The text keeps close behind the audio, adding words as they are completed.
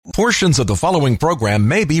Portions of the following program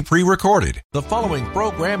may be pre-recorded. The following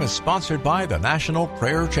program is sponsored by the National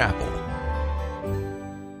Prayer Chapel.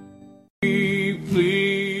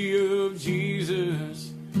 Plea of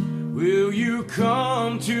Jesus, will you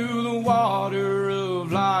come to the water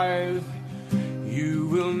of life? You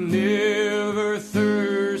will never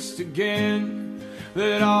thirst again.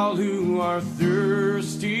 Let all who are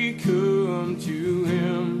thirsty come to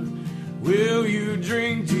him. Will you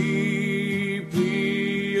drink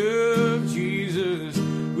deeply of Jesus?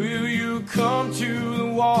 Will you come to the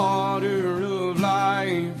water of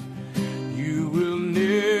life? You will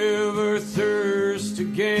never thirst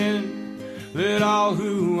again. Let all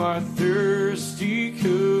who are thirsty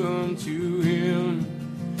come to him.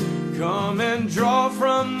 Come and draw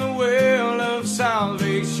from the well of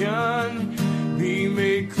salvation. Be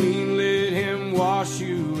made clean, let him wash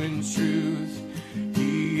you in truth.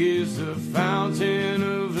 He is the fountain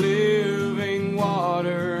of living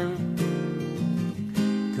water.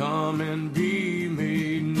 Come and be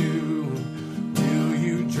made new. Will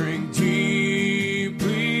you drink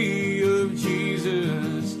deeply of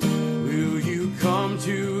Jesus? Will you come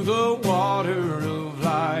to the water of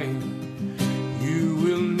life? You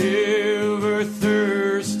will never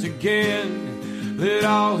thirst again. Let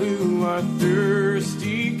all who are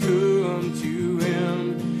thirsty come to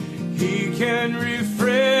him. He can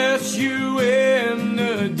refresh you in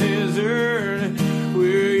the desert,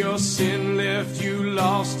 where your sin left you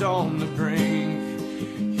lost on the brink.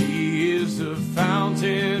 He is the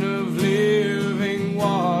fountain of living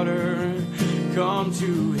water. Come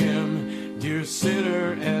to him, dear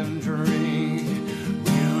sinner, and drink.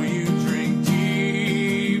 Will you drink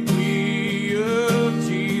deeply of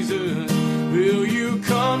Jesus? Will you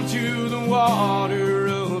come to the water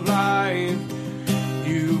of life?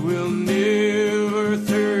 You will never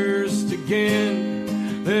thirst again.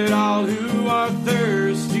 Let all who are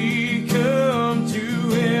thirsty come to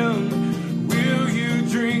him. Will you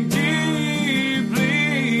drink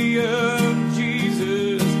deeply of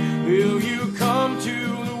Jesus? Will you come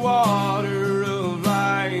to the water of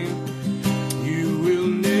life? You will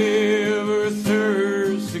never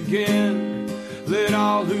thirst again. Let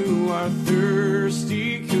all who are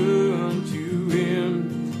thirsty come to him.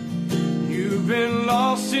 You've been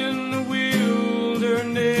lost in the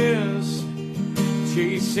wilderness,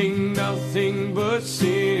 chasing nothing but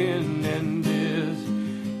sin and death.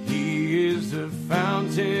 He is the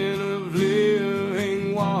fountain of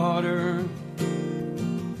living water.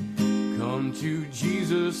 Come to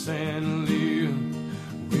Jesus and live.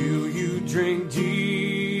 Will you drink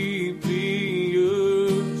deeply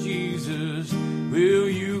of Jesus? Will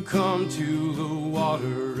you come to the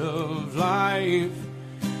water of life?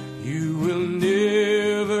 You will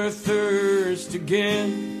never thirst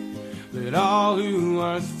again. Let all who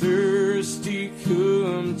are thirsty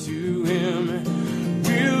come to him.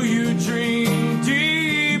 Will you drink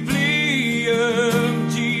deeply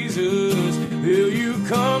of Jesus? Will you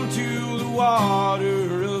come to the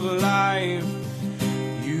water of life?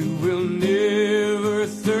 You will never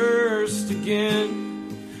thirst again.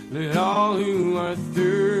 Let all who are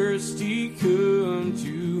thirsty come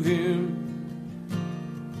to him.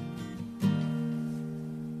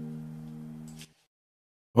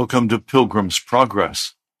 Welcome to Pilgrim's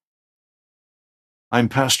Progress. I'm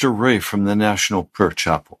Pastor Ray from the National Prayer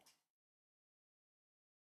Chapel.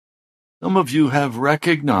 Some of you have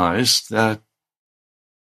recognized that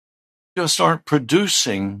you just aren't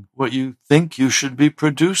producing what you think you should be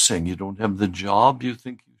producing. You don't have the job you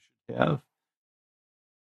think you should have.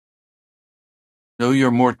 You know you're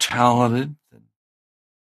more talented than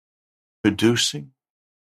producing.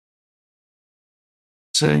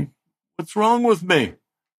 Say, what's wrong with me?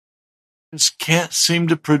 Just can't seem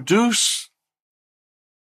to produce.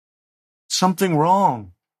 Something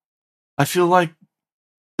wrong. I feel like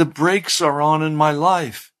the brakes are on in my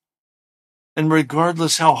life. And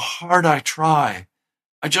regardless how hard I try,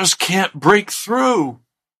 I just can't break through.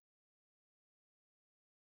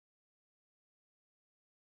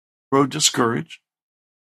 Grow discouraged,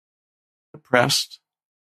 depressed.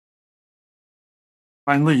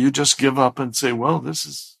 Finally, you just give up and say, well, this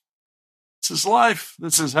is life.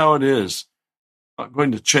 This is how it is. Not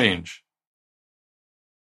going to change.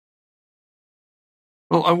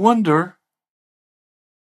 Well, I wonder,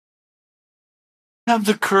 have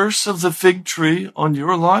the curse of the fig tree on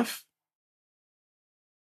your life?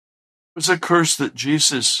 It was a curse that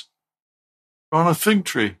Jesus on a fig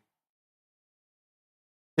tree.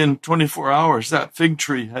 In 24 hours, that fig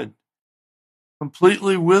tree had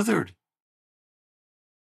completely withered. It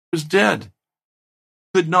was dead.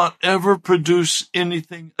 Could not ever produce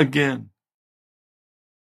anything again.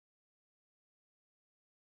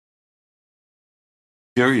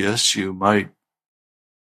 Curious, you might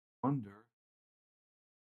wonder,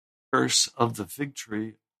 curse of the fig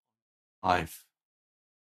tree life.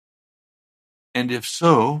 And if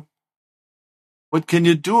so, what can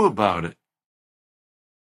you do about it?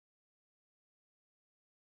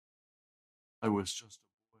 I was just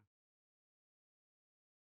a boy.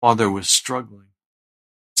 Father was struggling.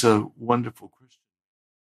 He's a wonderful Christian.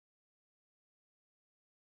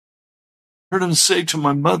 I heard him say to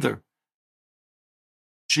my mother,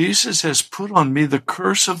 Jesus has put on me the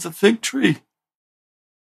curse of the fig tree. He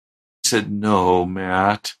said, no,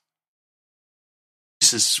 Matt.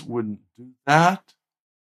 Jesus wouldn't do that.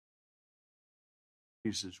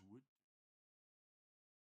 Jesus would.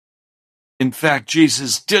 In fact,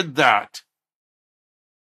 Jesus did that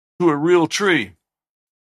to a real tree.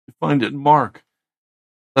 You find it in Mark,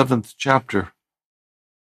 11th chapter.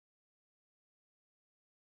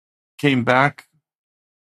 Came back,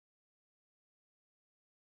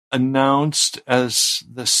 announced as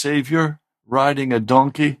the Savior, riding a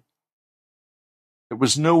donkey. There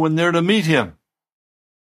was no one there to meet him.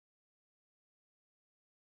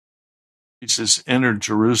 Jesus entered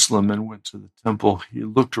Jerusalem and went to the temple. He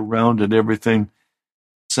looked around at everything.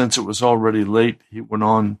 Since it was already late, he went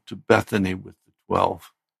on to Bethany with the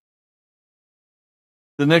 12.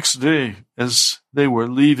 The next day, as they were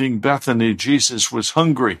leaving Bethany, Jesus was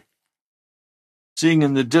hungry. Seeing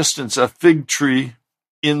in the distance a fig tree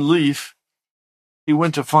in leaf, he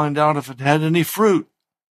went to find out if it had any fruit.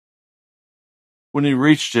 When he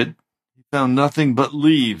reached it, he found nothing but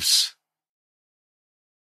leaves,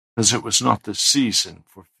 because it was not the season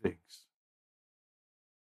for figs.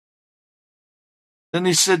 Then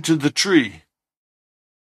he said to the tree,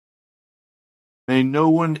 may no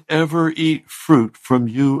one ever eat fruit from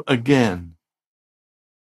you again.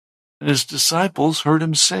 And his disciples heard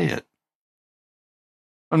him say it.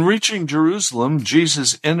 On reaching Jerusalem,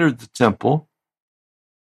 Jesus entered the temple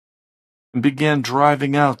and began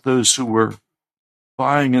driving out those who were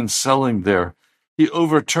buying and selling there. He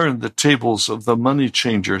overturned the tables of the money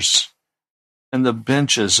changers and the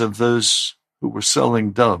benches of those who were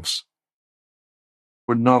selling doves.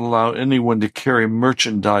 Would not allow anyone to carry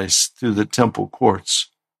merchandise through the temple courts.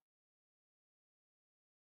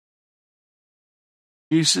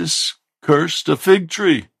 Jesus cursed a fig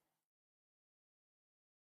tree.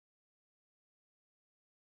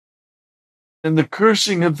 In the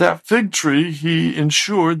cursing of that fig tree, he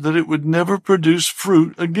ensured that it would never produce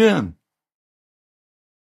fruit again.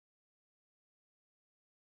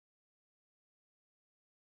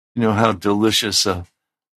 You know how delicious a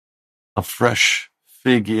fresh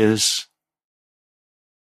fig is.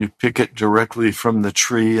 You pick it directly from the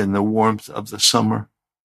tree in the warmth of the summer.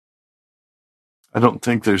 I don't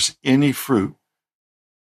think there's any fruit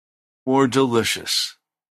more delicious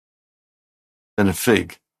than a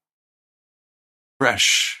fig.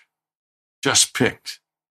 Fresh, just picked.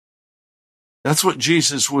 That's what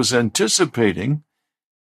Jesus was anticipating,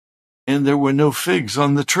 and there were no figs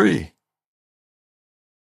on the tree.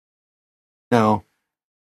 Now,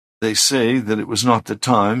 they say that it was not the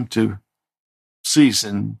time to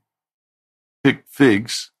pick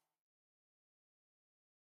figs.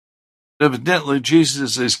 Evidently,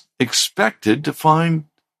 Jesus is expected to find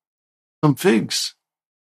some figs.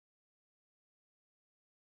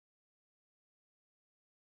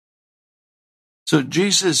 So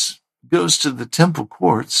Jesus goes to the temple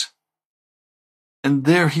courts, and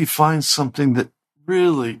there he finds something that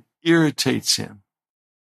really irritates him.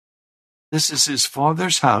 This is his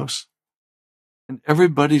Father's house, and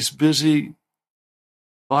everybody's busy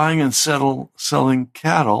buying and selling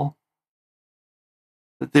cattle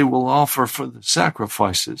that they will offer for the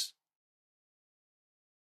sacrifices.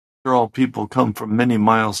 After all, people come from many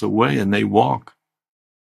miles away and they walk.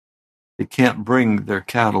 They can't bring their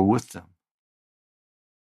cattle with them.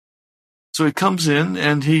 So he comes in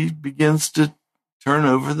and he begins to turn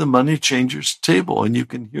over the money changer's table, and you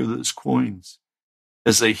can hear those coins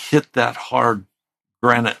as they hit that hard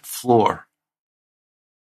granite floor.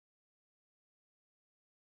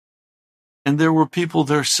 And there were people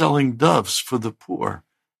there selling doves for the poor,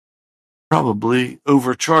 probably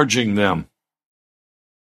overcharging them.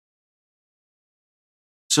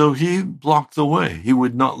 So he blocked the way. He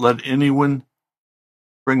would not let anyone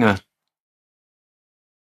bring an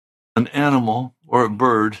animal or a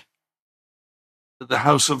bird to the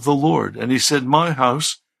house of the Lord. And he said, my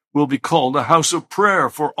house will be called a house of prayer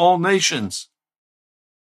for all nations.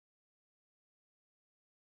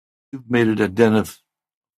 You've made it a den of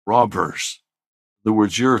robbers. In other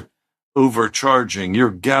words, you're overcharging,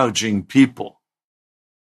 you're gouging people.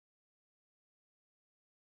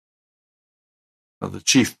 Now, the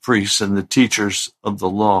chief priests and the teachers of the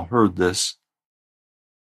law heard this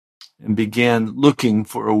and began looking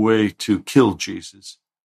for a way to kill Jesus,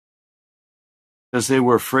 because they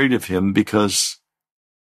were afraid of him, because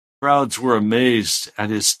crowds were amazed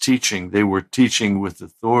at his teaching. They were teaching with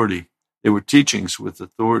authority. They were teachings with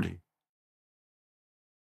authority.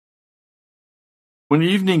 When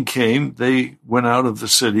evening came, they went out of the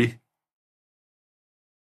city,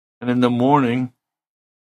 and in the morning,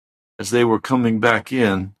 as they were coming back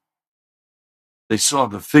in, they saw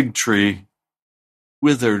the fig tree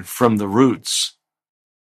withered from the roots.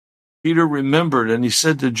 Peter remembered, and he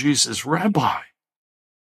said to Jesus, "Rabbi,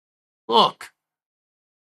 look,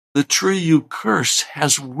 the tree you cursed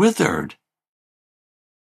has withered."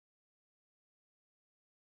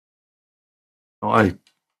 Now, I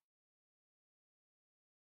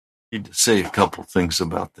need to say a couple things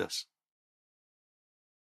about this.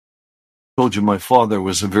 I told you my father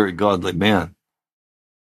was a very godly man,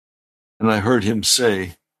 and I heard him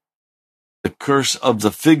say, "The curse of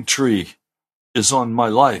the fig tree is on my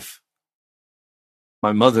life."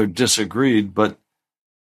 My mother disagreed, but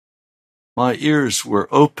my ears were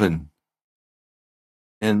open,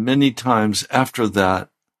 and many times after that,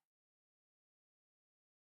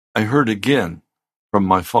 I heard again from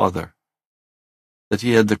my father that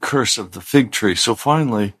he had the curse of the fig tree. So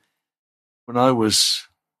finally, when I was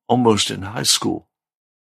almost in high school,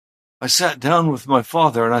 I sat down with my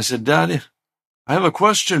father and I said, "Daddy, I have a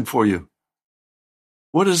question for you.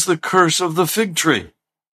 What is the curse of the fig tree?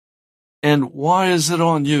 And why is it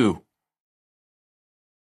on you?"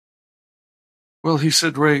 Well, he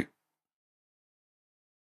said, "Ray,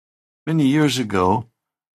 many years ago,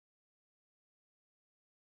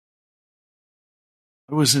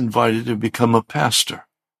 I was invited to become a pastor,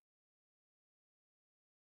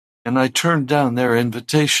 and I turned down their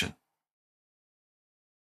invitation.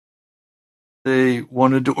 They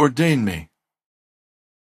wanted to ordain me. I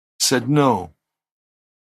said no."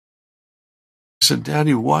 I said,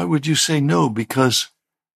 "Daddy, why would you say no? Because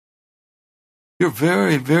you're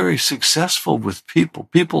very, very successful with people.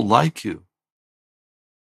 People like you.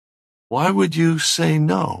 Why would you say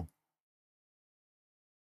no?"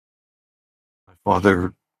 My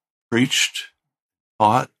father preached,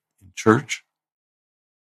 taught in church.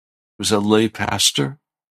 He was a lay pastor.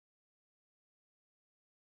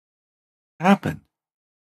 What happened?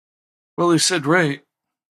 Well, he said, "Ray,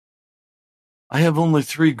 I have only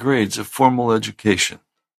 3 grades of formal education.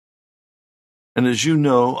 And as you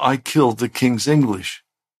know, I killed the King's English.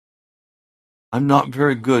 I'm not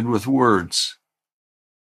very good with words."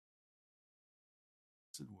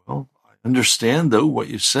 I said, "Well, I understand, though, what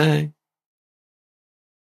you say.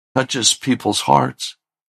 Touches people's hearts."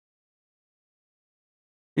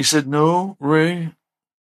 He said, "No, Ray,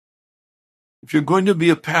 if you're going to be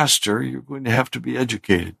a pastor, you're going to have to be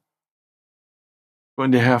educated. You're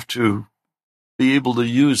going to have to be able to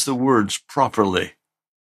use the words properly.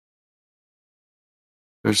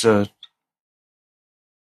 There's a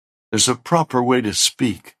proper way to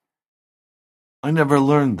speak. I never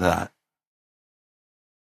learned that.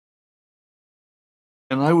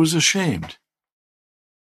 And I was ashamed."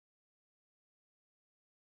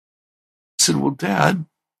 I said, "Well, Dad,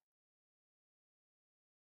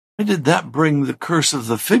 why did that bring the curse of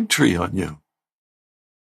the fig tree on you?"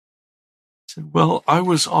 He said, "Well, I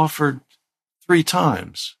was offered 3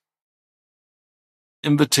 times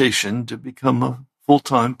invitation to become a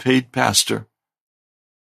full-time paid pastor,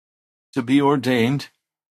 to be ordained,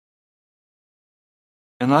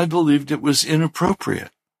 and I believed it was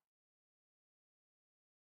inappropriate,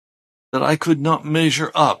 that I could not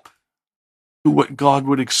measure up to what God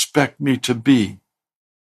would expect me to be."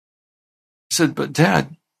 I said, "But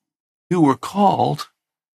Dad, you were called.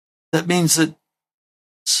 That means that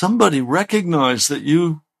somebody recognized that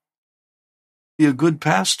you be a good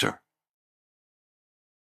pastor."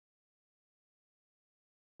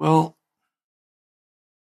 Well,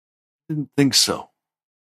 I didn't think so.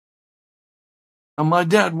 Now, my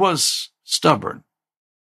dad was stubborn.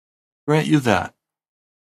 Grant you that.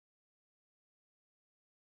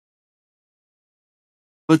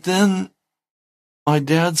 But then my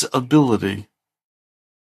dad's ability,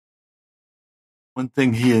 one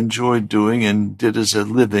thing he enjoyed doing and did as a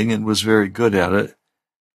living and was very good at it,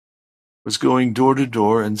 was going door to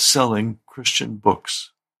door and selling Christian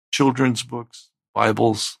books, children's books,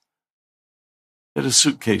 Bibles. He had a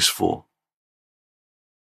suitcase full.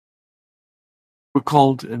 Were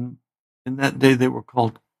called, in that day they were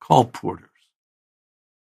called call porters.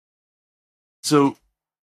 So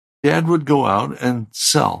Dad would go out and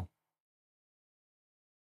sell.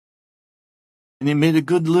 And he made a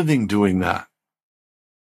good living doing that.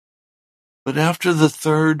 But after the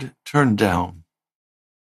third turned down,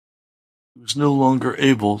 he was no longer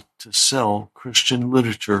able to sell Christian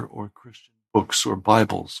literature or Christian books or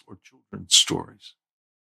Bibles or children's stories.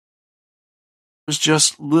 It was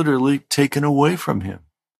just literally taken away from him.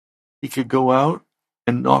 He could go out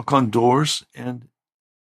and knock on doors and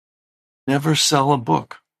never sell a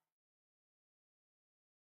book.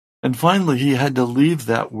 And finally, he had to leave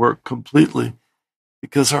that work completely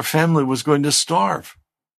because our family was going to starve.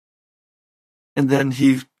 And then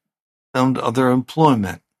he found other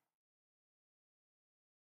employment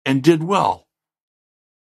and did well.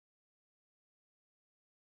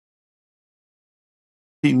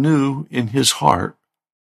 He knew in his heart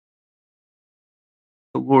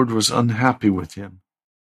the Lord was unhappy with him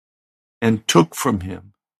and took from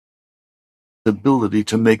him the ability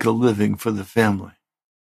to make a living for the family.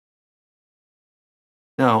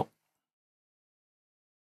 Now,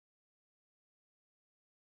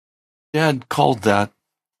 Dad called that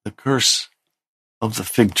the curse of the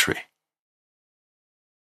fig tree.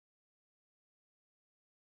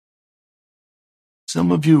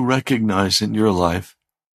 Some of you recognize in your life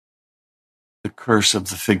the curse of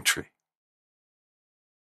the fig tree.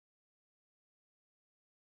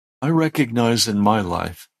 I recognize in my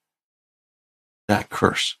life that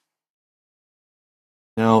curse.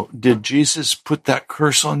 Now, did Jesus put that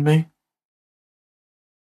curse on me?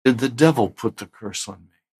 Did the devil put the curse on me?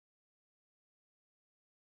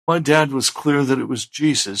 My dad was clear that it was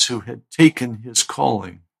Jesus who had taken his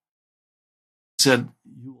calling. He said,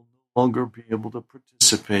 "You will no longer be able to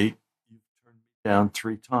participate. You've turned me down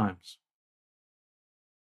 3 times."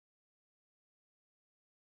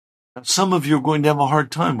 Now, some of you are going to have a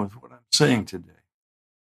hard time with what I'm saying today.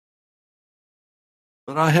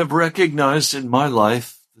 But I have recognized in my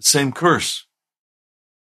life the same curse.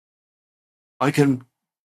 I can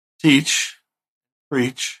teach,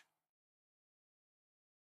 preach,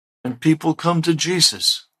 and people come to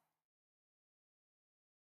Jesus.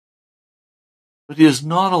 But he has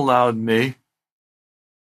not allowed me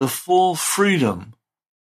the full freedom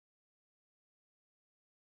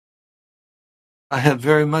I have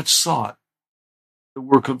very much sought, the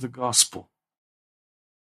work of the gospel.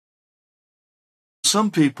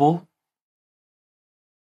 Some people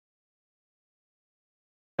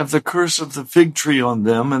have the curse of the fig tree on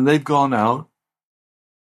them, and they've gone out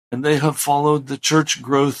and they have followed the church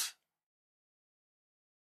growth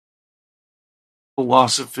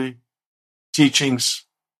philosophy, teachings,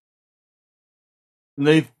 and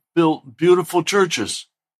they've built beautiful churches.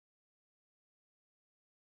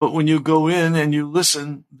 But when you go in and you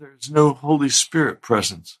listen, there's no Holy Spirit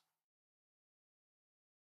presence,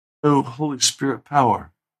 no Holy Spirit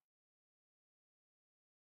power.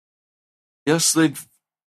 Yes, they've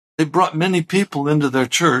brought many people into their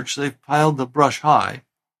church. They've piled the brush high.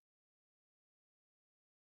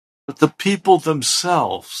 But the people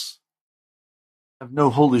themselves have no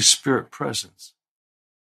Holy Spirit presence.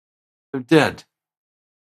 They're dead.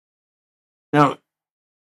 Now,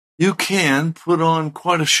 you can put on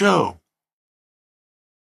quite a show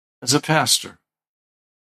as a pastor.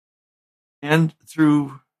 And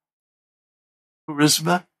through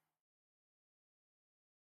charisma,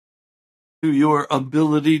 through your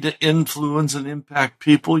ability to influence and impact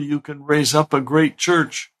people, you can raise up a great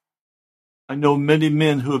church. I know many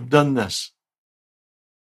men who have done this.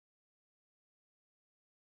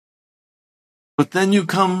 But then you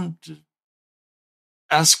come to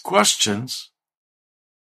ask questions.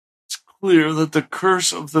 It's clear that the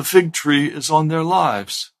curse of the fig tree is on their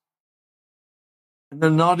lives. And they're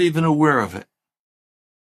not even aware of it.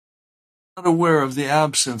 Not aware of the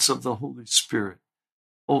absence of the Holy Spirit.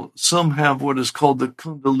 Oh, some have what is called the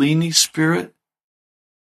Kundalini spirit.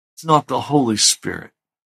 It's not the Holy Spirit.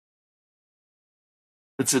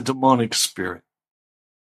 It's a demonic spirit.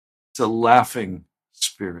 It's a laughing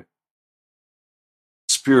spirit.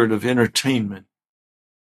 Spirit of entertainment.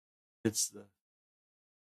 It's the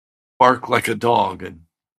bark like a dog and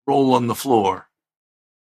roll on the floor.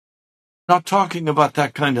 Not talking about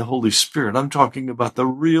that kind of Holy Spirit. I'm talking about the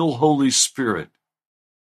real Holy Spirit.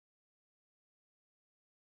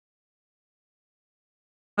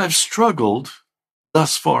 I've struggled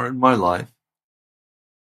thus far in my life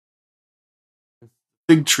with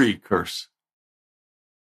the fig tree curse.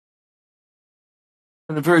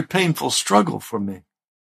 And a very painful struggle for me.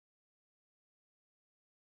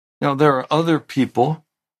 Now, there are other people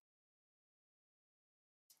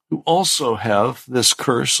who also have this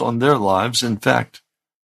curse on their lives. In fact,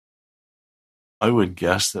 I would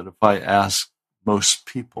guess that if I asked most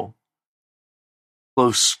people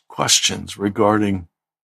close questions regarding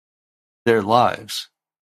their lives,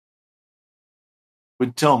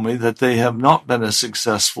 would tell me that they have not been as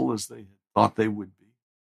successful as they thought they would be.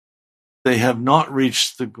 They have not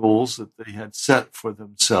reached the goals that they had set for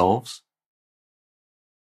themselves.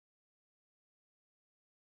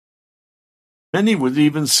 Many would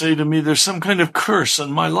even say to me, there's some kind of curse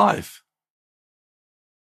on my life.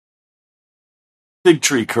 Fig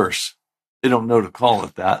tree curse. They don't know to call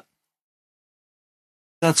it that.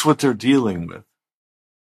 That's what they're dealing with.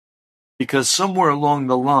 Because somewhere along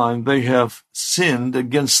the line, they have sinned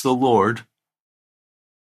against the Lord.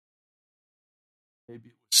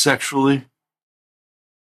 Maybe sexually.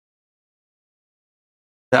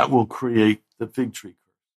 That will create the fig tree curse.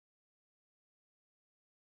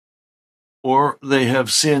 Or they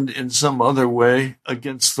have sinned in some other way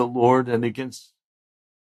against the Lord and against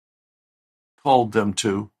called them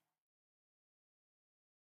to.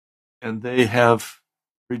 And they have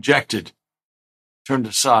rejected, turned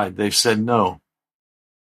aside. They've said no.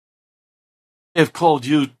 They have called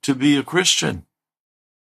you to be a Christian.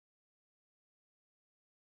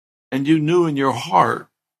 And you knew in your heart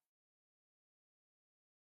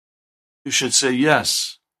you should say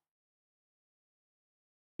yes.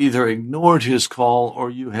 Either ignored his call or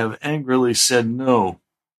you have angrily said no.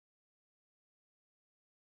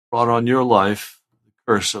 Brought on your life the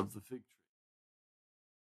curse of the fig tree.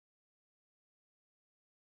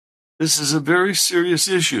 This is a very serious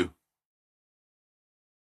issue.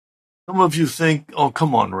 Some of you think, oh,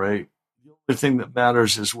 come on, Ray. The only thing that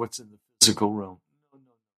matters is what's in the physical realm. No.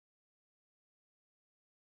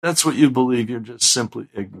 That's what you believe. You're just simply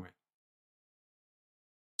ignorant.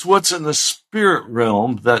 It's what's in the spirit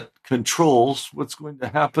realm that controls what's going to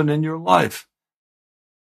happen in your life.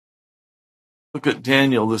 Look at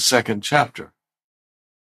Daniel, the 2nd chapter.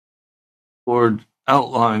 Lord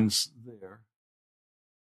outlines there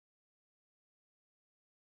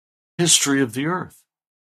history of the earth.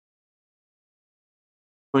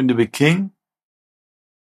 Going to be king?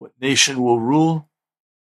 What nation will rule?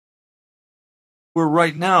 We're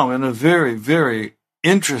right now in a very, very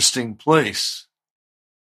interesting place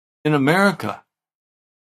in America.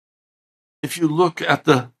 If you look at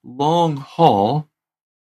the long haul,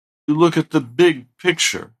 you look at the big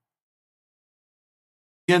picture,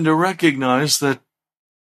 begin to recognize that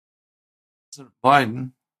President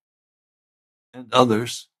Biden and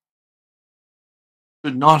others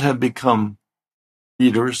should not have become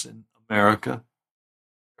leaders in America.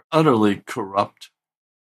 They're utterly corrupt.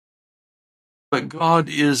 But God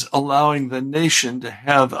is allowing the nation to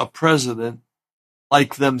have a president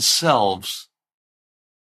like themselves.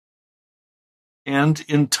 And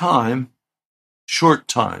in time, short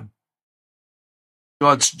time,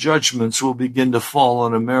 God's judgments will begin to fall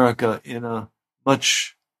on America in a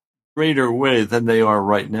much greater way than they are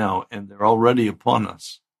right now, and they're already upon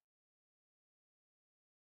us.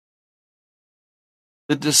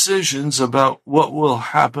 The decisions about what will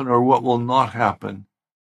happen or what will not happen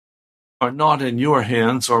are not in your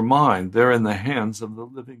hands or mine. They're in the hands of the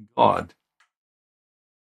living God.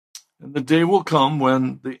 And the day will come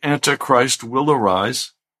when the Antichrist will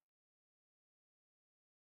arise.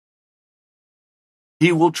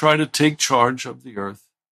 He will try to take charge of the earth.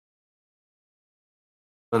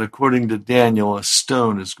 But according to Daniel, a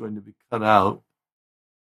stone is going to be cut out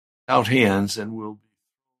hands, and will be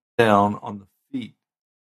down on the feet.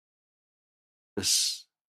 This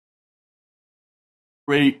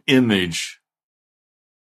great image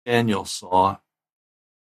Daniel saw,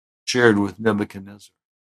 shared with Nebuchadnezzar.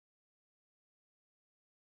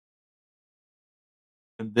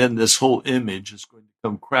 And then this whole image is going to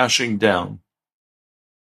come crashing down.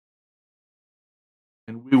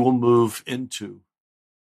 And we will move into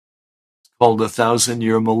what's called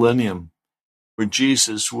 1,000-year millennium, where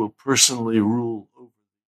Jesus will personally rule over.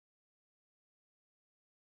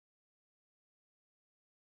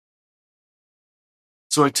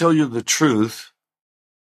 So I tell you the truth.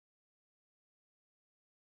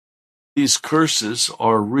 These curses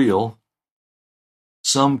are real.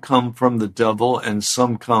 Some come from the devil and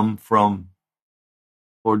some come from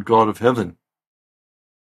Lord God of heaven.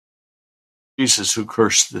 Jesus, who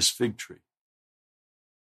cursed this fig tree.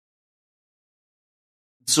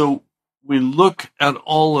 So we look at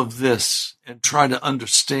all of this and try to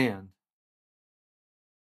understand.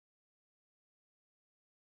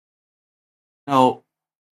 Now,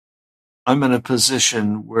 I'm in a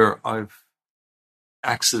position where I've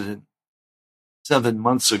accident 7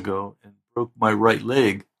 months ago and broke my right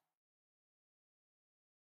leg.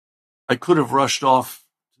 I could have rushed off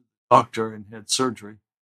to the doctor and had surgery.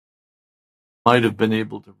 Might have been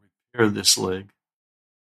able to repair this leg.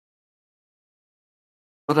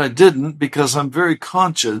 But I didn't, because I'm very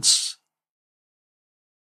conscious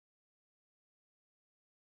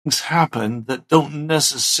things happen that don't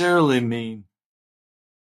necessarily mean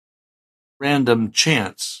random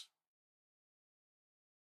chance.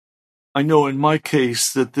 I know in my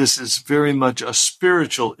case that this is very much a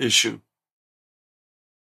spiritual issue,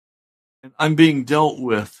 and I'm being dealt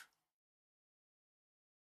with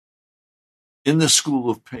in the school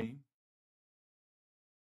of pain.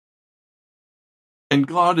 And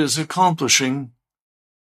God is accomplishing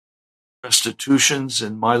restitutions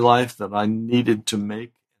in my life that I needed to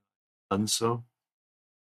make, and so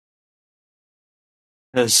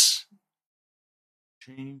has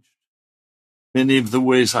changed many of the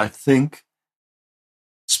ways I think.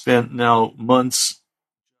 Spent now months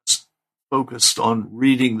just focused on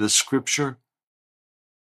reading the scripture.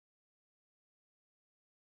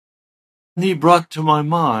 And he brought to my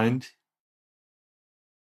mind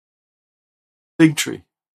fig tree.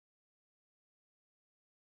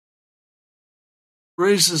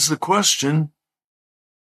 Raises the question,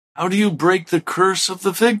 how do you break the curse of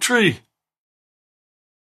the fig tree?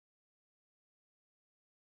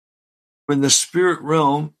 When the spirit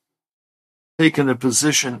realm taken a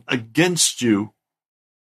position against you,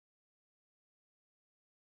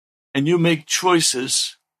 and you make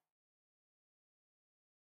choices,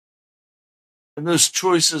 and those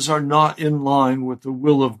choices are not in line with the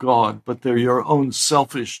will of God, but they're your own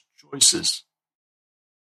selfish choices.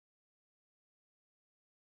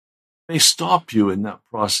 He may stop you in that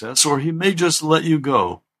process, or he may just let you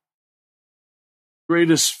go. The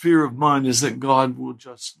greatest fear of mine is that God will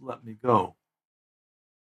just let me go.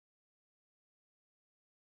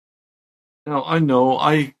 Now, I know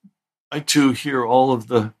I too hear all of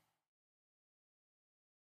the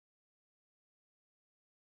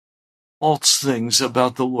false things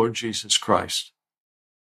about the Lord Jesus Christ.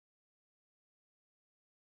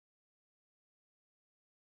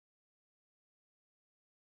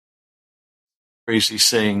 Crazy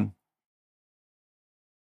saying,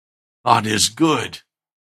 God is good.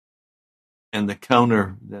 And the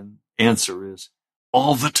counter then answer is,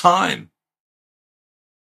 all the time.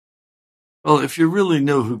 Well, if you really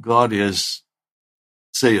know who God is,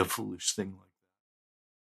 say a foolish thing like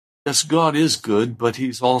that. Yes, God is good, but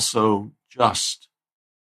he's also just.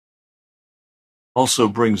 Also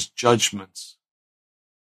brings judgments.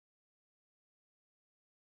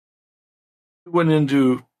 You went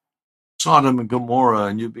into Sodom and Gomorrah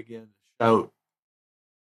and you began to shout,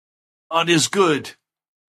 God is good.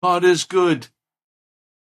 God is good.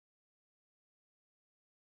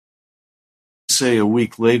 Say a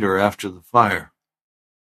week later after the fire,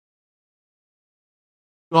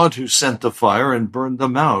 God who sent the fire and burned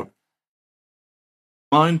them out.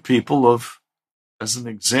 Remind people of, as an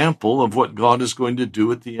example of what God is going to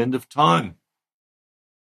do at the end of time.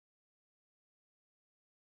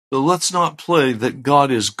 So let's not play that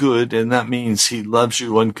God is good and that means he loves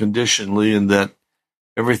you unconditionally and that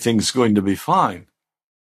everything's going to be fine.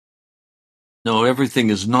 No, everything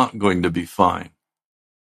is not going to be fine.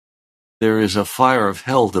 There is a fire of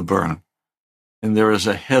hell to burn, and there is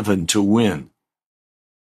a heaven to win.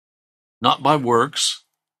 Not by works,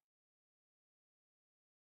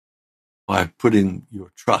 by putting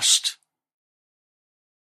your trust,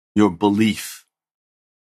 your belief,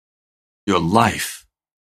 your life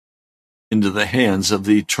into the hands of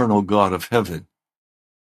the eternal God of heaven.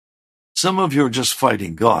 Some of you are just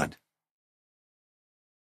fighting God.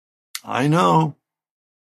 I know.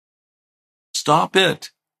 Stop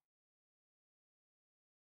it.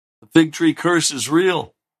 The fig tree curse is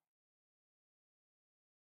real.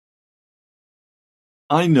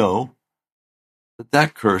 I know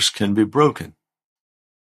that curse can be broken.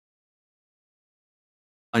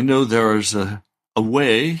 I know there is a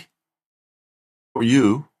way for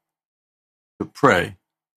you to pray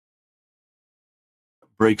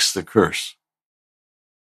that breaks the curse.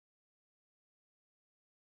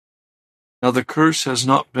 Now, the curse has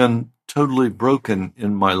not been totally broken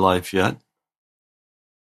in my life yet,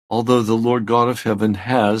 although the Lord God of heaven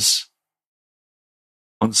has,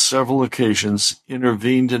 on several occasions,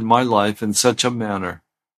 intervened in my life in such a manner,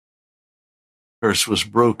 the curse was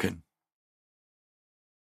broken.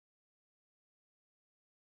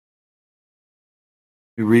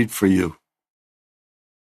 We read for you.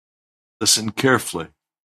 Listen carefully.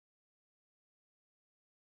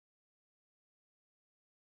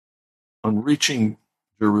 On reaching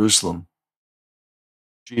Jerusalem,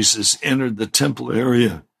 Jesus entered the temple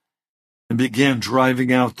area and began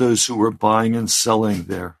driving out those who were buying and selling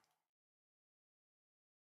there.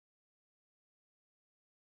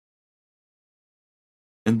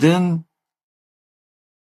 And then,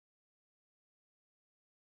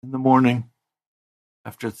 in the morning,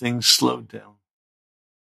 after things slowed down,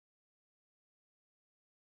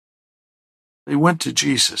 They went to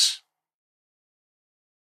Jesus.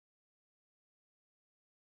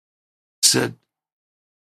 Said,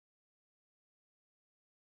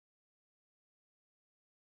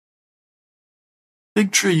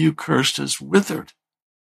 "Fig tree you cursed is withered."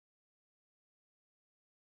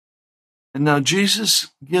 And now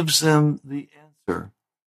Jesus gives them the answer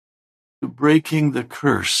to breaking the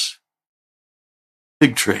curse.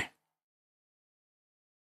 Fig tree,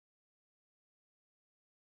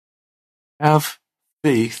 have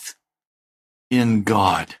faith in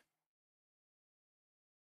God.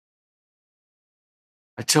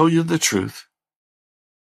 I tell you the truth.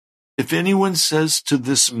 If anyone says to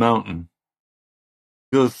this mountain,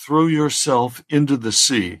 "Go throw yourself into the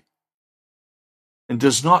sea," and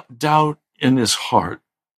does not doubt in his heart,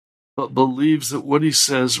 but believes that what he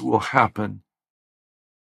says will happen,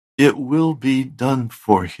 it will be done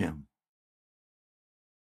for him.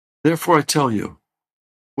 Therefore I tell you,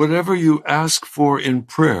 whatever you ask for in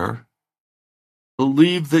prayer,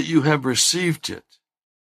 believe that you have received it.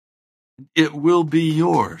 It will be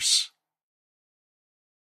yours.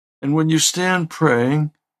 And when you stand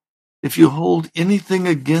praying, if you hold anything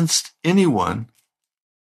against anyone,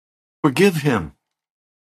 forgive him,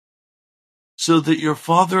 so that your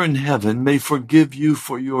Father in heaven may forgive you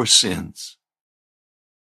for your sins.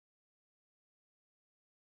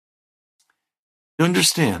 You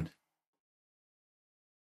understand?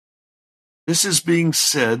 This is being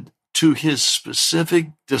said to his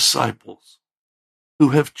specific disciples who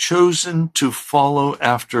have chosen to follow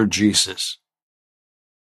after Jesus.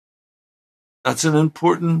 That's an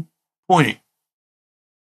important point.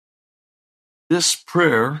 This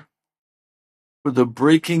prayer for the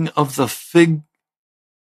breaking of the fig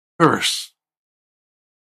curse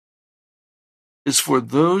is for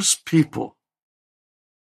those people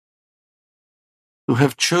who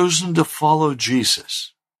have chosen to follow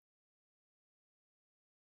Jesus.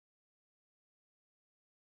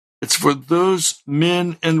 It's for those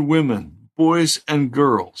men and women, boys and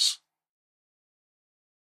girls,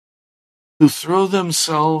 who throw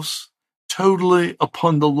themselves totally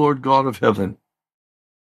upon the Lord God of heaven.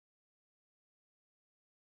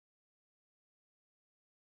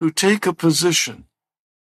 Who take a position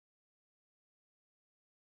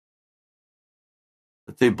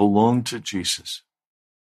that they belong to Jesus.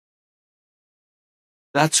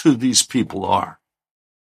 That's who these people are.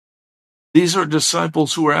 These are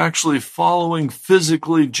disciples who are actually following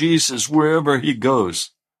physically Jesus wherever he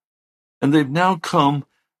goes. And they've now come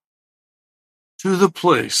to the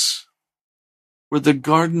place where the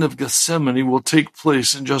Garden of Gethsemane will take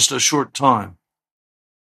place in just a short time.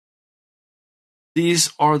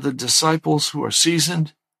 These are the disciples who are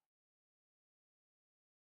seasoned,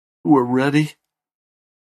 who are ready,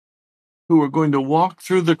 who are going to walk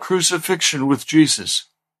through the crucifixion with Jesus.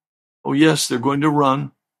 Oh yes, they're going to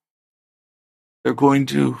run. They're going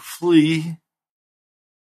to flee.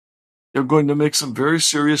 They're going to make some very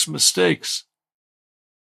serious mistakes.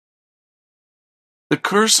 The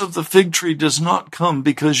curse of the fig tree does not come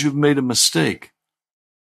because you've made a mistake.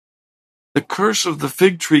 The curse of the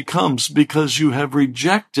fig tree comes because you have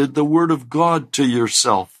rejected the word of God to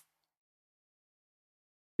yourself.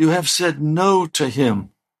 You have said no to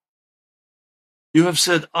him. You have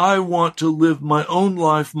said, "I want to live my own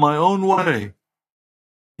life, my own way."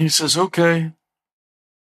 He says, "Okay,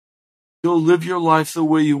 go live your life the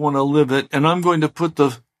way you want to live it, and I'm going to put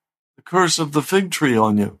the curse of the fig tree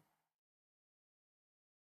on you.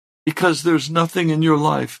 Because there's nothing in your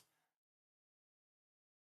life.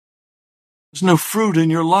 There's no fruit in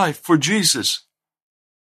your life for Jesus.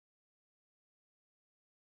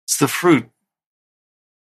 It's the fruit."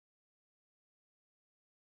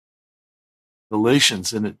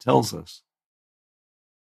 Galatians, and it tells us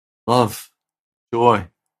love, joy,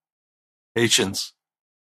 patience,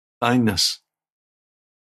 kindness,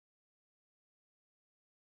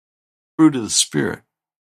 fruit of the Spirit.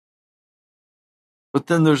 But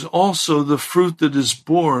then there's also the fruit that is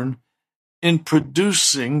born in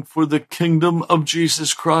producing for the kingdom of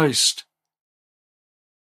Jesus Christ.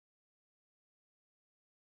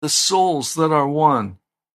 The souls that are won.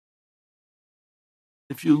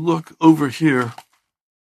 If you look over here,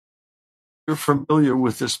 you're familiar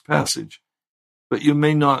with this passage, but you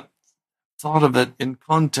may not have thought of it in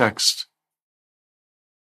context.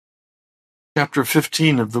 Chapter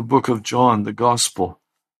 15 of the book of John, the Gospel.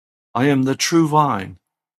 I am the true vine.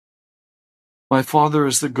 My Father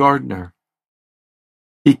is the gardener.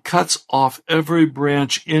 He cuts off every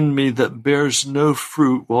branch in me that bears no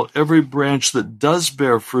fruit, while every branch that does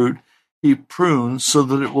bear fruit, he prunes so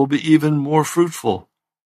that it will be even more fruitful.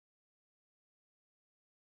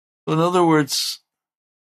 In other words,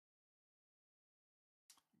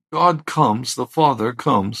 God comes, the Father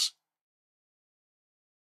comes,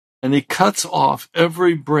 and he cuts off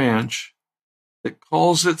every branch that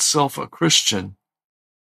calls itself a Christian,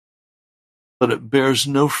 but it bears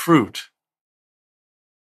no fruit.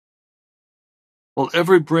 Well,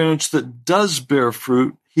 every branch that does bear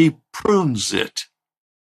fruit, he prunes it.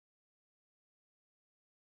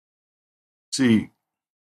 See,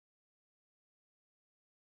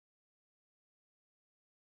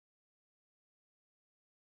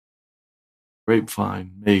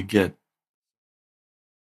 grapevine may get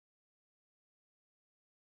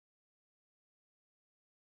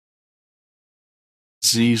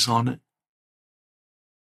disease on it,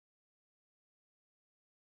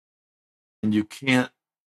 and you can't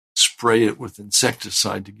spray it with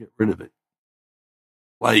insecticide to get rid of it.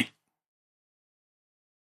 Like,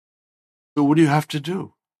 so what do you have to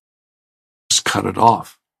do? Just cut it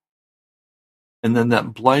off. And then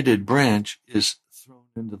that blighted branch is thrown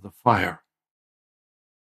into the fire.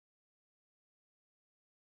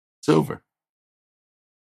 It's over.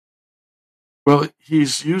 Well,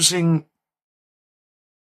 he's using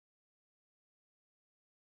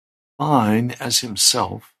vine as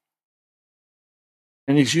himself,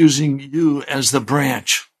 and he's using you as the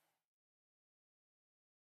branch.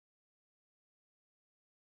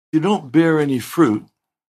 You don't bear any fruit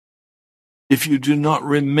if you do not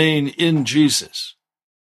remain in Jesus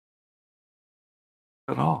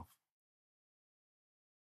at all.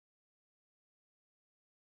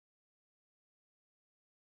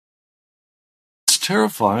 What's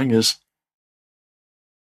terrifying is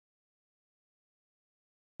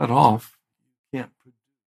cut off, you can't produce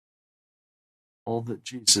all that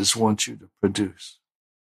Jesus wants you to produce.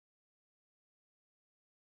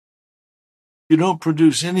 You don't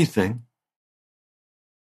produce anything,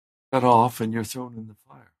 cut off, and you're thrown in the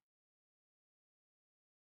fire.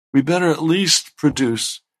 We better at least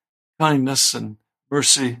produce kindness and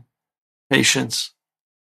mercy, patience,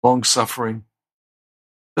 long-suffering.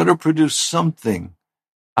 Better produce something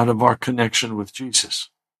out of our connection with Jesus.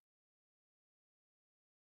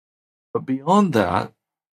 But beyond that,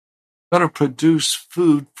 better produce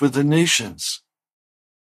food for the nations.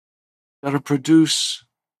 Better produce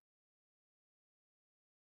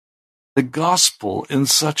the gospel in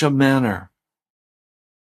such a manner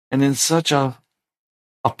and in such a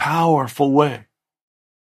powerful way.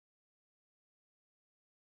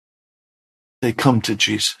 They come to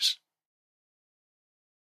Jesus.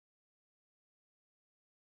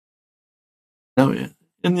 Now,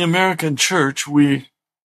 in the American church, we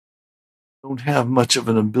don't have much of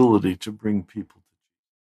an ability to bring people to Jesus.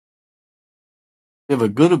 We have a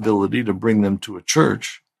good ability to bring them to a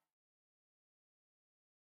church.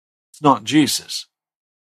 It's not Jesus.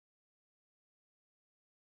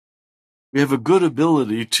 We have a good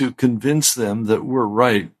ability to convince them that we're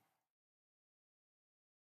right.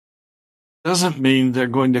 Doesn't mean they're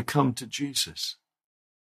going to come to Jesus.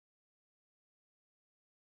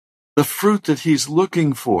 The fruit that he's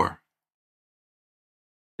looking for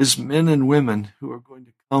is men and women who are going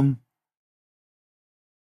to come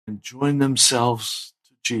and join themselves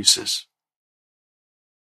to Jesus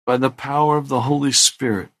by the power of the Holy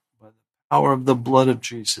Spirit, by the power of the blood of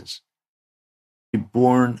Jesus, be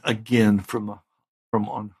born again from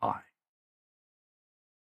on high,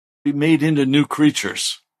 be made into new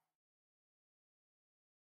creatures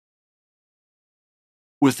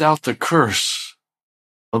without the curse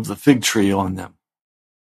of the fig tree on them.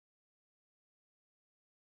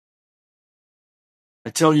 I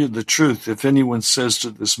tell you the truth, if anyone says to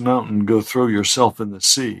this mountain, go throw yourself in the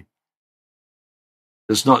sea,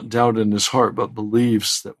 does not doubt in his heart, but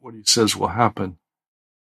believes that what he says will happen,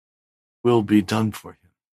 will be done for him.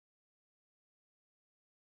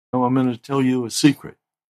 Now I'm going to tell you a secret.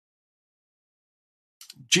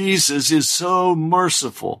 Jesus is so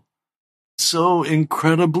merciful, so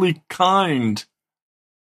incredibly kind.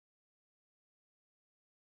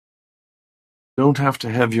 You don't have to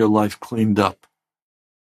have your life cleaned up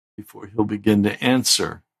before he'll begin to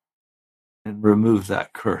answer and remove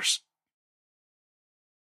that curse.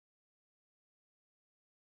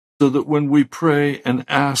 So that when we pray and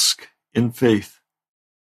ask in faith,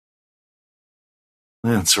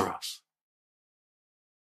 he'll answer us.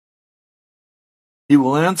 He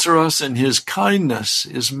will answer us, and his kindness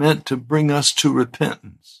is meant to bring us to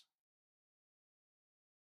repentance.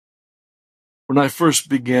 When I first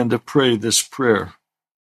began to pray this prayer,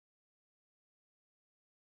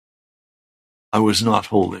 I was not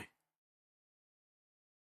holy.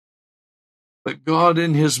 But God,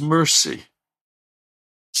 in his mercy,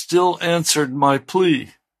 still answered my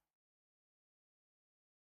plea.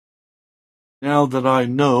 now that I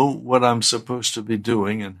know what I'm supposed to be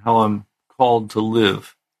doing and how I'm called to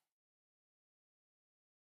live,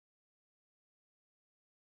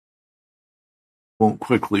 won't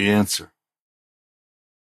quickly answer.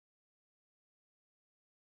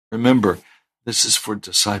 Remember, this is for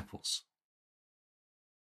disciples.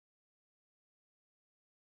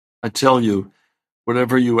 I tell you,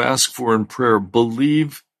 whatever you ask for in prayer,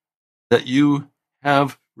 believe that you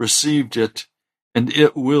have received it and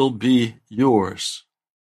it will be yours.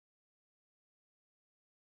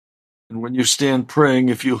 And when you stand praying,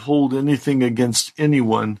 if you hold anything against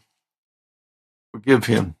anyone, forgive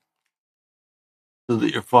him, so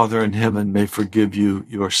that your Father in heaven may forgive you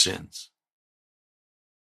your sins.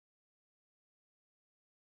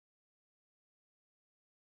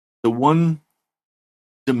 The one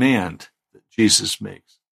demand that Jesus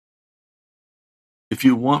makes: if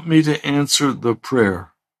you want me to answer the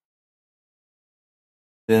prayer,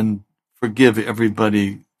 then forgive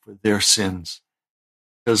everybody for their sins.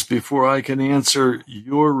 Because before I can answer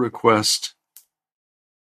your request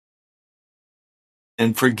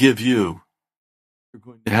and forgive you, you're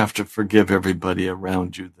going to have to forgive everybody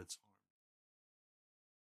around you that's.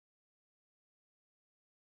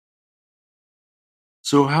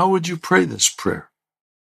 So how would you pray this prayer?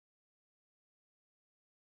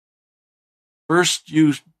 First,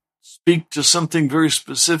 you speak to something very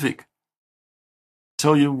specific.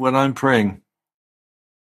 Tell you what I'm praying.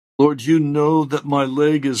 Lord, you know that my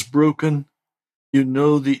leg is broken. You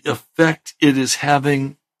know the effect it is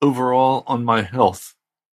having overall on my health.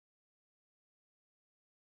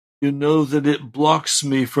 You know that it blocks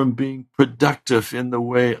me from being productive in the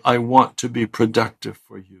way I want to be productive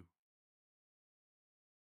for you.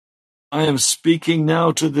 I am speaking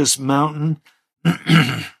now to this mountain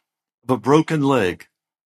of a broken leg.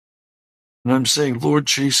 And I'm saying, Lord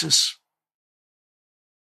Jesus,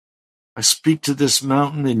 I speak to this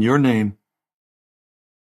mountain in your name.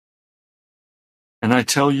 And I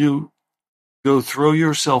tell you, go throw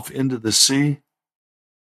yourself into the sea.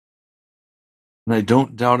 And I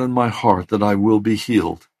don't doubt in my heart that I will be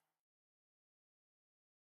healed.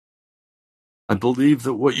 I believe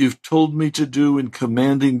that what you've told me to do in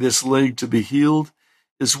commanding this leg to be healed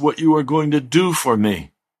is what you are going to do for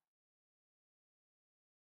me.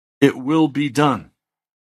 It will be done.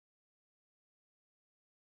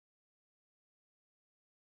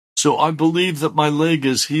 So I believe that my leg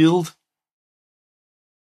is healed,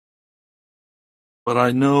 but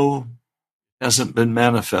I know it hasn't been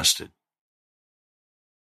manifested.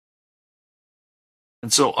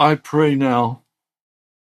 And so I pray now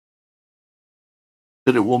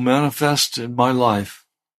that it will manifest in my life.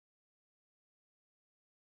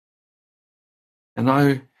 And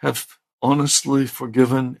I have honestly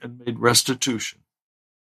forgiven and made restitution.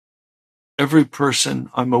 Every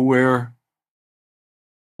person I'm aware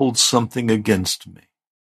holds something against me.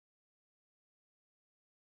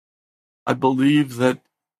 I believe that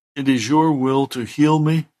it is your will to heal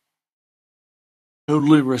me,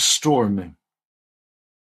 totally restore me.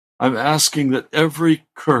 I'm asking that every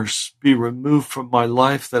curse be removed from my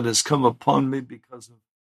life that has come upon me because of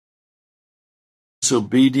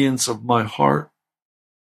disobedience of my heart,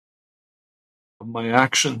 of my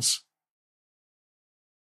actions,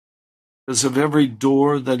 because of every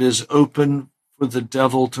door that is open for the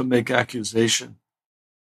devil to make accusation.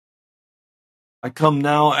 I come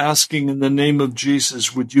now asking in the name of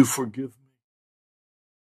Jesus, would you forgive me?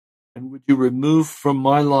 And would you remove from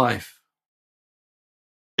my life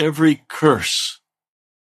every curse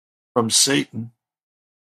from Satan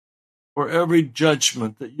or every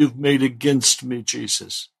judgment that you've made against me,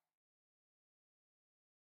 Jesus?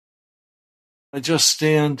 I just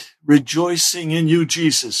stand rejoicing in you,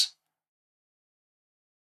 Jesus,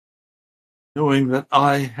 knowing that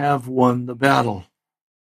I have won the battle,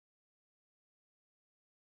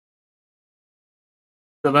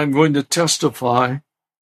 that I'm going to testify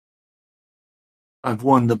I've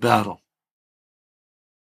won the battle.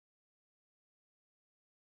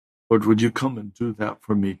 Lord, would you come and do that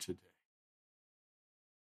for me today?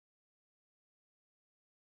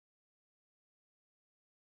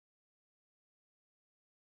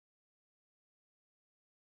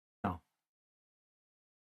 Now,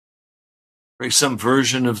 pray some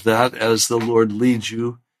version of that as the Lord leads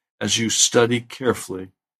you, as you study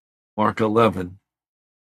carefully Mark 11.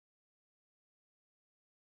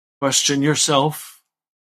 Question yourself.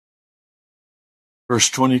 Verse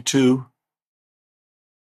 22,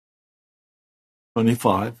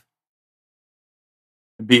 25.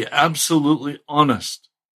 And be absolutely honest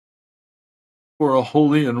for a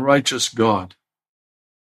holy and righteous God.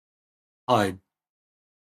 Hide.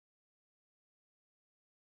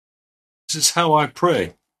 This is how I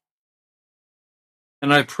pray.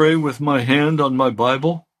 And I pray with my hand on my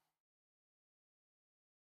Bible,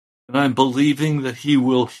 and I'm believing that He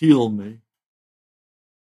will heal me.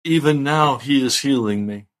 Even now, He is healing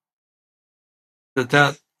me.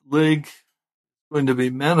 That leg is going to be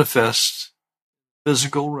manifest in the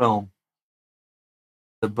physical realm.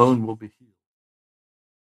 The bone will be healed.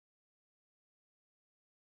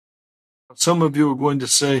 Some of you are going to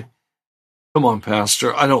say, come on,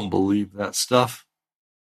 Pastor, I don't believe that stuff.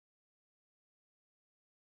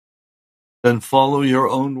 Then follow your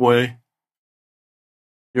own way.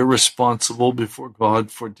 You're responsible before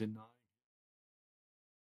God for denying,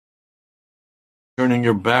 turning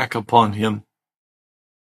your back upon Him.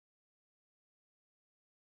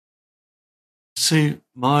 See,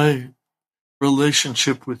 my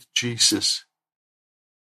relationship with Jesus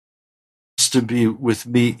has to be with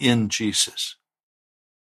me in Jesus.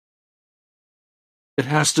 It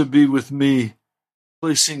has to be with me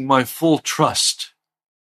placing my full trust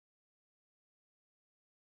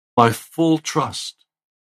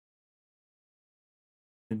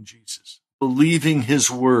in Jesus, believing His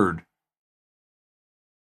word,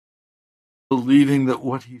 believing that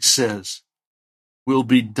what He says will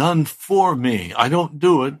be done for me. I don't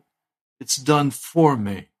do it. It's done for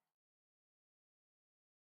me.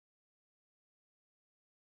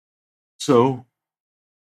 So,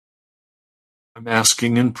 I'm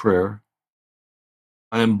asking in prayer.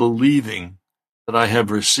 I am believing that I have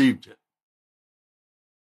received it.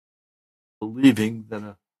 Believing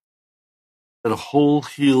that a whole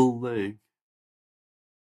healed leg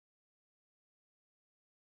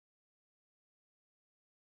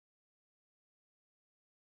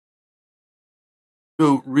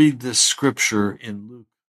go read this scripture in Luke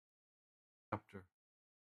chapter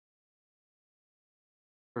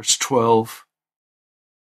verse 12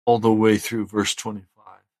 all the way through verse 25.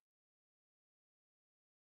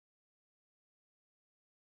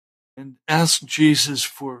 And ask Jesus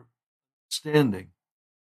for understanding.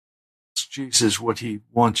 Ask Jesus what He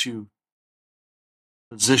wants you,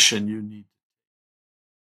 position you need.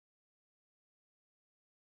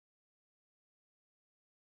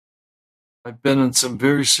 I've been in some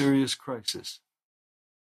very serious crisis.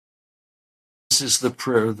 This is the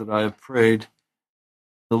prayer that I have prayed.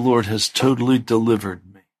 The Lord has totally delivered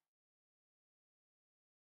me.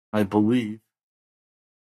 I believe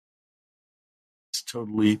He's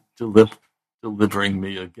totally delivering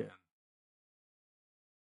me again.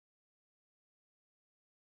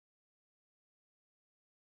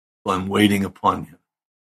 So I'm waiting upon Him.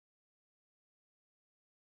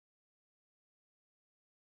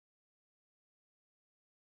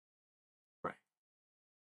 Pray.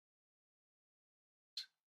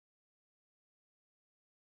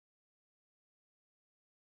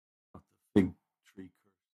 Not the fig tree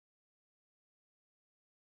curse.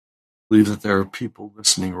 I believe that there are people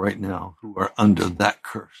listening right now who are under that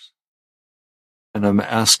curse. And I'm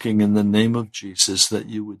asking in the name of Jesus that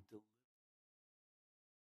you would deliver.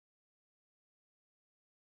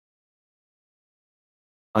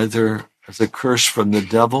 Either as a curse from the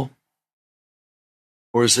devil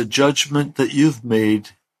or as a judgment that you've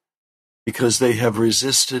made because they have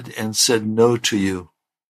resisted and said no to you,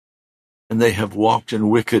 and they have walked in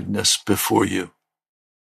wickedness before you.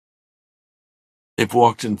 They've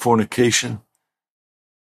walked in fornication.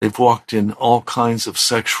 They've walked in all kinds of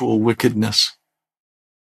sexual wickedness.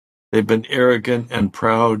 They've been arrogant and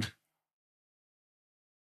proud.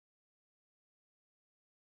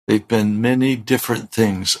 They've been many different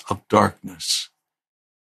things of darkness.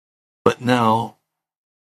 But now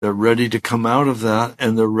they're ready to come out of that,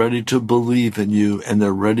 and they're ready to believe in you, and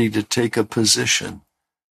they're ready to take a position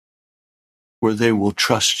where they will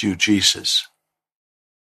trust you, Jesus.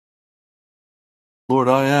 Lord,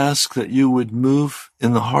 I ask that you would move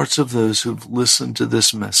in the hearts of those who've listened to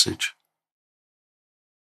this message.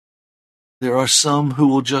 There are some who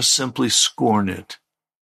will just simply scorn it.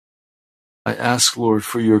 I ask, Lord,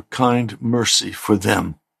 for your kind mercy for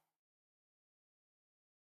them.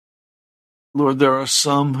 Lord, there are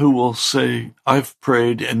some who will say, I've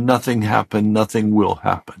prayed and nothing happened, nothing will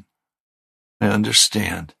happen. I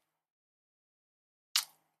understand.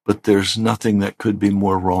 But there's nothing that could be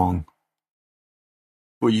more wrong.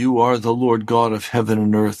 For you are the Lord God of heaven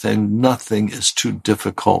and earth, and nothing is too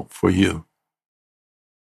difficult for you.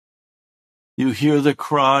 You hear the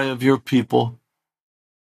cry of your people.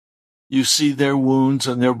 You see their wounds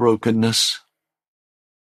and their brokenness.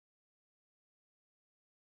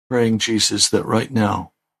 Praying, Jesus, that right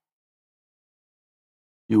now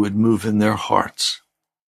you would move in their hearts.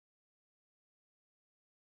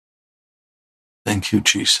 Thank you,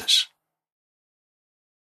 Jesus.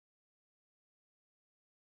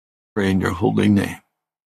 Pray in your holy name.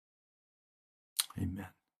 Amen.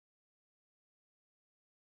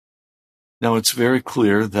 Now it's very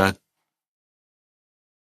clear that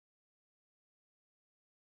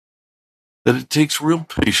it takes real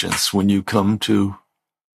patience when you come to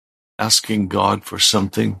asking God for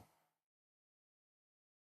something.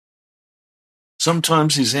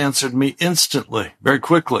 Sometimes He's answered me instantly, very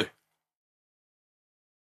quickly.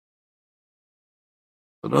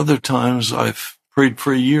 But other times I've prayed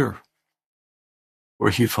for a year where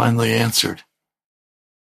He finally answered.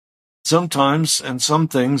 Sometimes, and some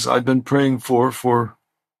things I've been praying for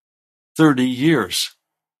 30 years.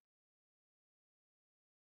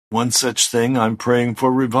 One such thing, I'm praying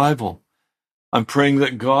for revival. I'm praying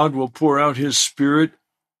that God will pour out His Spirit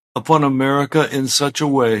upon America in such a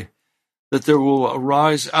way that there will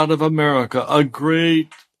arise out of America a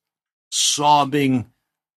great, sobbing,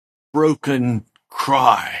 broken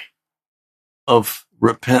cry of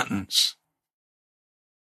repentance.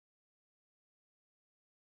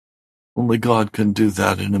 Only God can do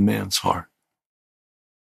that in a man's heart.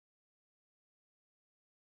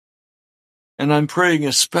 And I'm praying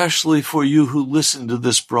especially for you who listen to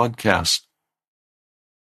this broadcast,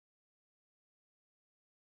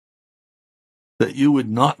 that you would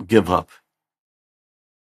not give up,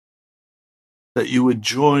 that you would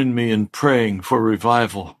join me in praying for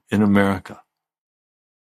revival in America,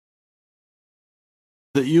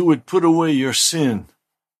 that you would put away your sin,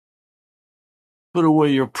 put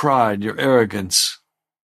away your pride, your arrogance,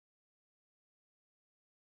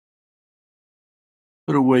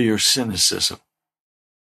 put away your cynicism.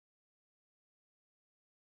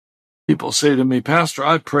 People say to me, Pastor,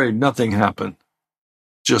 I prayed, nothing happened.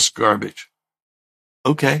 Just garbage.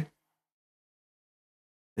 Okay.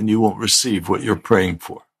 Then you won't receive what you're praying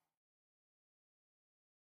for.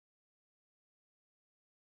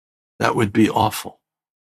 That would be awful.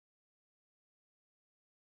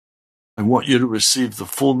 I want you to receive the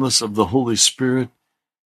fullness of the Holy Spirit,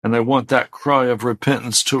 and I want that cry of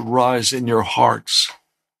repentance to rise in your hearts.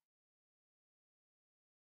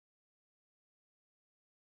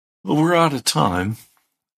 Well, we're out of time.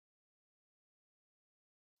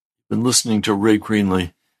 I've been listening to Ray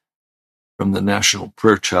Greenley from the National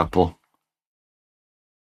Prayer Chapel,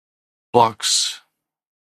 Box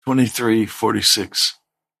 2346,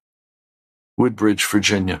 Woodbridge,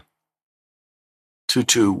 Virginia,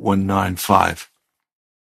 22195.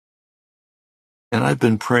 And I've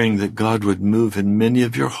been praying that God would move in many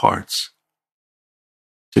of your hearts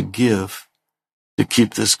to give, to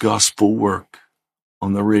keep this gospel work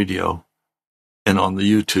on the radio and on the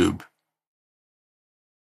YouTube.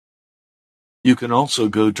 You can also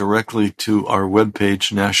go directly to our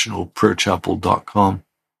webpage, nationalprayerchapel.com.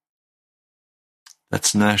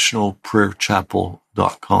 That's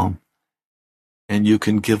nationalprayerchapel.com. And you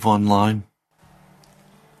can give online.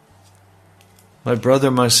 My brother,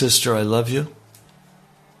 my sister, I love you.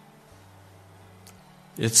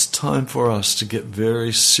 It's time for us to get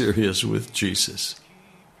very serious with Jesus,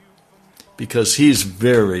 because He's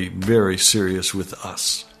very, very serious with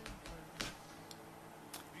us.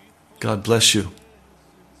 God bless you.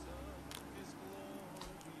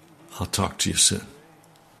 I'll talk to you soon.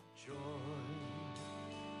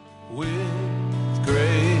 With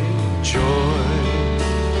great joy,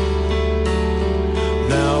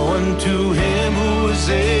 now unto Him who is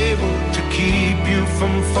able to keep you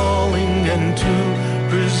from falling and to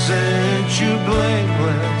present you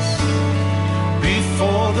blameless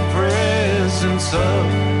before the presence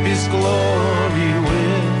of His glory.